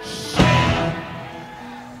midnight shit.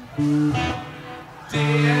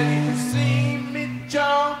 Did you see me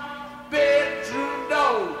jump bedroom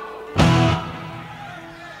door?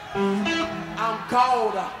 I'm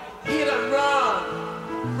called a hit and run,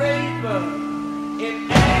 raver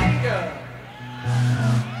in anger,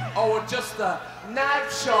 or just a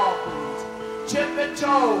knife sharpened, chippy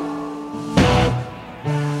toe,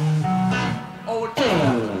 or just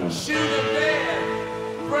a shoot a